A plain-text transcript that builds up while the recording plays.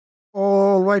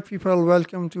Alright people,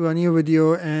 welcome to a new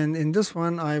video, and in this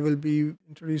one I will be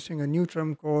introducing a new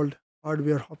term called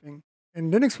hardware hopping.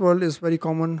 In Linux world it's very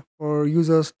common for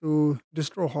users to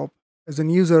distro hop. As an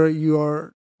user you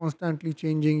are constantly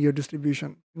changing your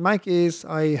distribution. In my case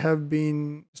I have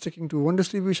been sticking to one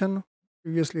distribution.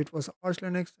 Previously it was Arch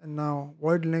Linux and now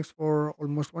Void Linux for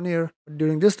almost 1 year. But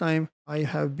during this time I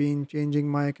have been changing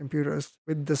my computers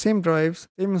with the same drives,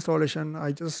 same installation.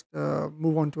 I just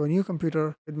move on to a new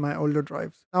computer with my older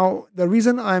drives. Now, the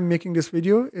reason I'm making this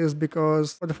video is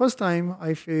because for the first time,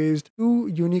 I faced two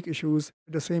unique issues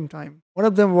at the same time. One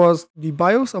of them was the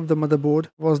BIOS of the motherboard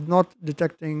was not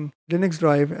detecting Linux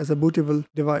drive as a bootable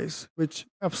device, which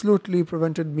absolutely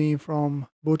prevented me from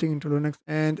booting into Linux.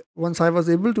 And once I was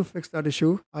able to fix that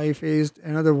issue, I faced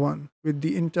another one with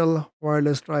the Intel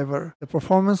wireless driver. The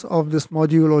performance of this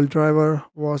module or driver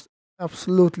was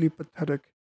absolutely pathetic.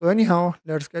 So anyhow,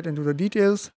 let's get into the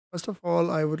details. First of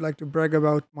all, I would like to brag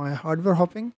about my hardware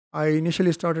hopping. I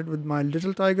initially started with my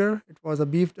little tiger. It was a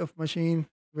beefed up machine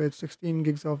with 16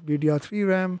 gigs of DDR3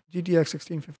 RAM, GTX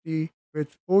 1650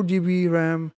 with 4 GB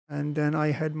RAM, and then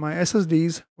I had my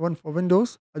SSDs, one for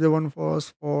Windows, other one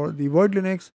was for the Word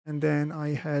Linux, and then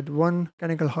I had one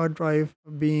mechanical hard drive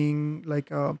being like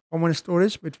a common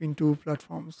storage between two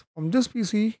platforms. From this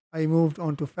PC, I moved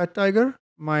on to Fat Tiger.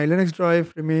 My Linux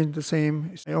drive remained the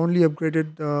same. I only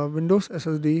upgraded the Windows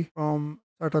SSD from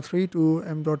SATA 3 to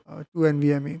M.2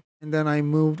 NVMe. And then I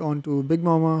moved on to Big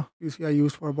Mama PC I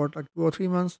used for about like 2 or 3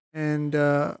 months, and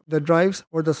the drives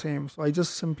were the same. So I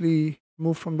just simply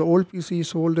moved from the old PC,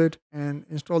 sold it, and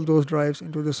installed those drives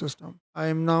into the system. I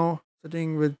am now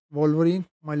sitting with Wolverine,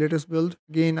 my latest build.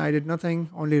 Again, I did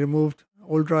nothing, only removed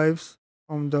old drives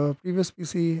from the previous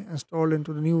PC, installed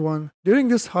into the new one. During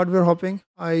this hardware hopping,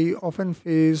 I often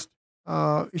faced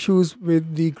issues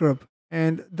with the grub,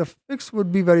 and the fix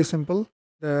would be very simple.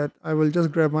 That I will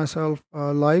just grab myself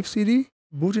a live CD,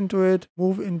 boot into it,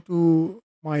 move into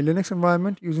my Linux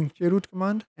environment using chroot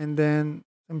command, and then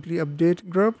simply update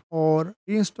grub or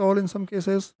reinstall in some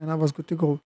cases, and I was good to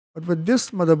go. But with this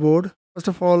motherboard, first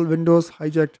of all, Windows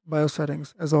hijacked BIOS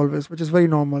settings as always, which is very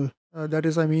normal. That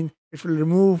is, I mean, it will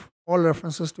remove all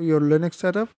references to your Linux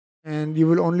setup, and you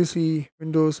will only see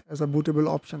Windows as a bootable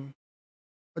option.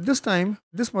 But this time,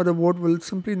 this motherboard will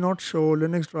simply not show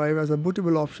Linux drive as a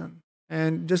bootable option.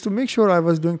 And just to make sure I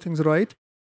was doing things right,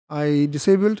 I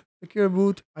disabled secure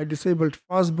boot, I disabled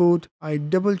fast boot, I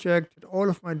double checked that all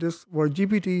of my disks were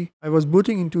GPT, I was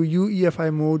booting into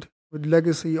UEFI mode with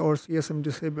legacy or CSM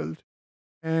disabled.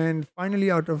 And finally,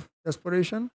 out of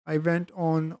desperation, I went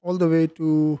on all the way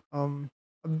to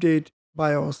update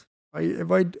BIOS. I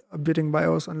avoid updating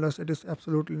BIOS unless it is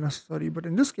absolutely necessary. But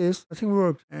in this case, nothing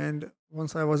worked. And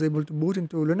once I was able to boot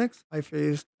into Linux, I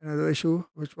faced another issue,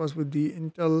 which was with the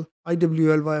Intel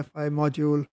iwlwifi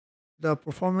module. The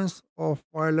performance of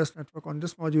wireless network on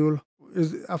this module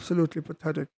is absolutely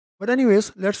pathetic. But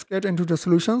anyways, let's get into the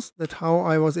solutions that how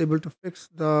I was able to fix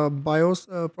the BIOS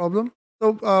problem.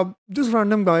 So this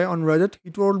random guy on Reddit, he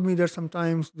told me that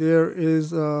sometimes there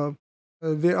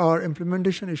are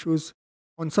implementation issues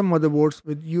on some motherboards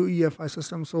with UEFI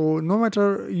systems. So no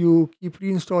matter you keep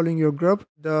reinstalling your grub,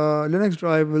 the Linux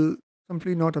drive will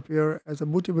simply not appear as a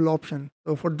bootable option.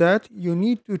 So for that, you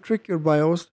need to trick your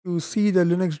BIOS to see the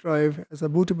Linux drive as a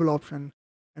bootable option.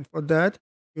 And for that,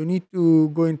 you need to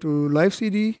go into live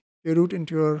CD, root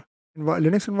into your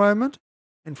Linux environment,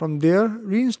 and from there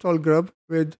reinstall grub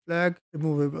with flag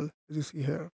removable, as you see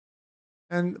here.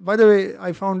 And by the way,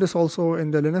 I found this also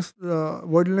in the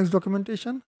Word Linux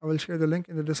documentation. I will share the link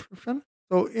in the description.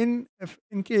 So if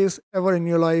in case ever in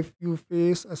your life you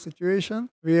face a situation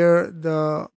where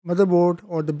the motherboard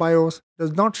or the BIOS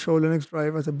does not show Linux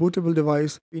drive as a bootable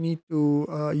device, we need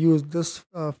to use this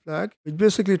flag, which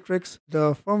basically tricks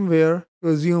the firmware to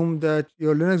assume that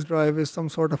your Linux drive is some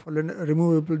sort of a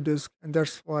removable disk, and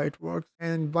that's why it works.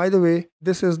 And by the way,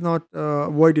 this is not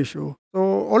a void issue. So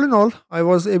all in all, I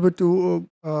was able to,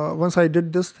 once I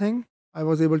did this thing, I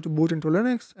was able to boot into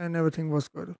Linux and everything was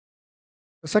good.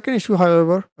 The second issue,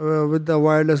 however, with the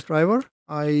wireless driver,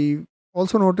 I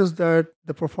also noticed that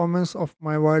the performance of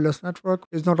my wireless network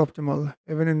is not optimal.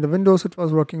 Even in the Windows, it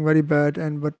was working very bad.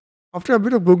 But after a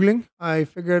bit of Googling, I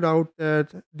figured out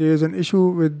that there is an issue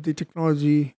with the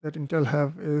technology that Intel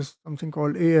have is something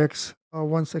called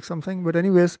AX16 something. But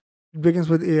anyways, it begins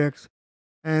with AX.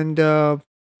 And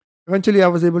eventually, I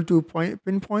was able to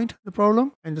pinpoint the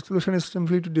problem, and the solution is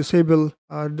simply to disable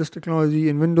this technology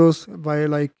in Windows by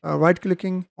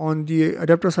right-clicking on the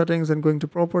adapter settings and going to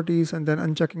properties and then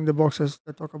unchecking the boxes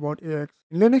that talk about AX.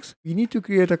 In Linux, we need to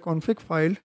create a config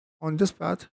file on this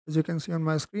path, as you can see on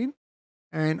my screen.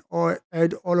 and or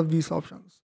add all of these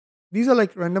options. These are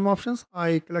like random options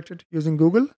I collected using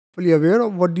Google. Fully aware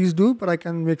of what these do, but I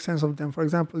can make sense of them. For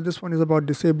example, this one is about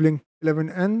disabling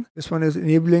 11N. This one is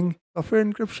enabling software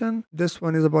encryption. This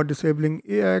one is about disabling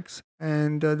AX,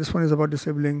 and this one is about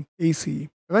disabling AC.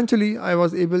 Eventually, I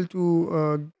was able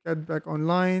to get back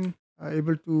online,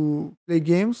 able to play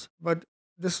games, but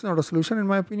this is not a solution in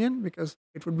my opinion because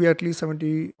it would be at least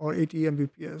 70 or 80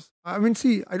 mbps. I mean,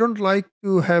 see, I don't like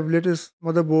to have latest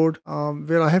motherboard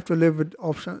where I have to live with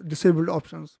disabled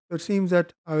options. So it seems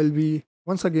that I will be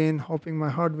once again hopping my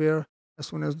hardware as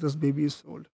soon as this baby is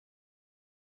sold.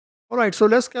 All right, so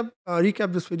let's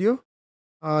recap this video.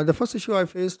 The first issue I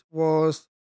faced was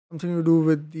something to do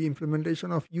with the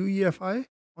implementation of UEFI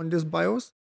on this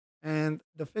BIOS. And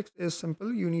the fix is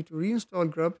simple. You need to reinstall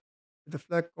grub with a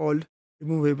flag called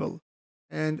removable.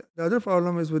 And the other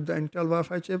problem is with the Intel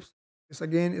Wi-Fi chips. This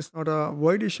again is not a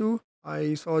void issue.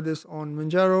 I saw this on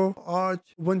Manjaro,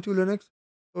 Arch, Ubuntu Linux.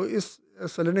 So it's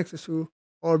a Linux issue,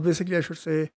 or basically I should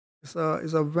say it's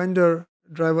a vendor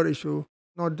driver issue,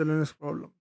 not the Linux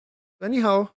problem. So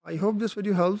anyhow, I hope this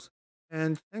video helps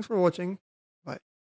and thanks for watching. Bye.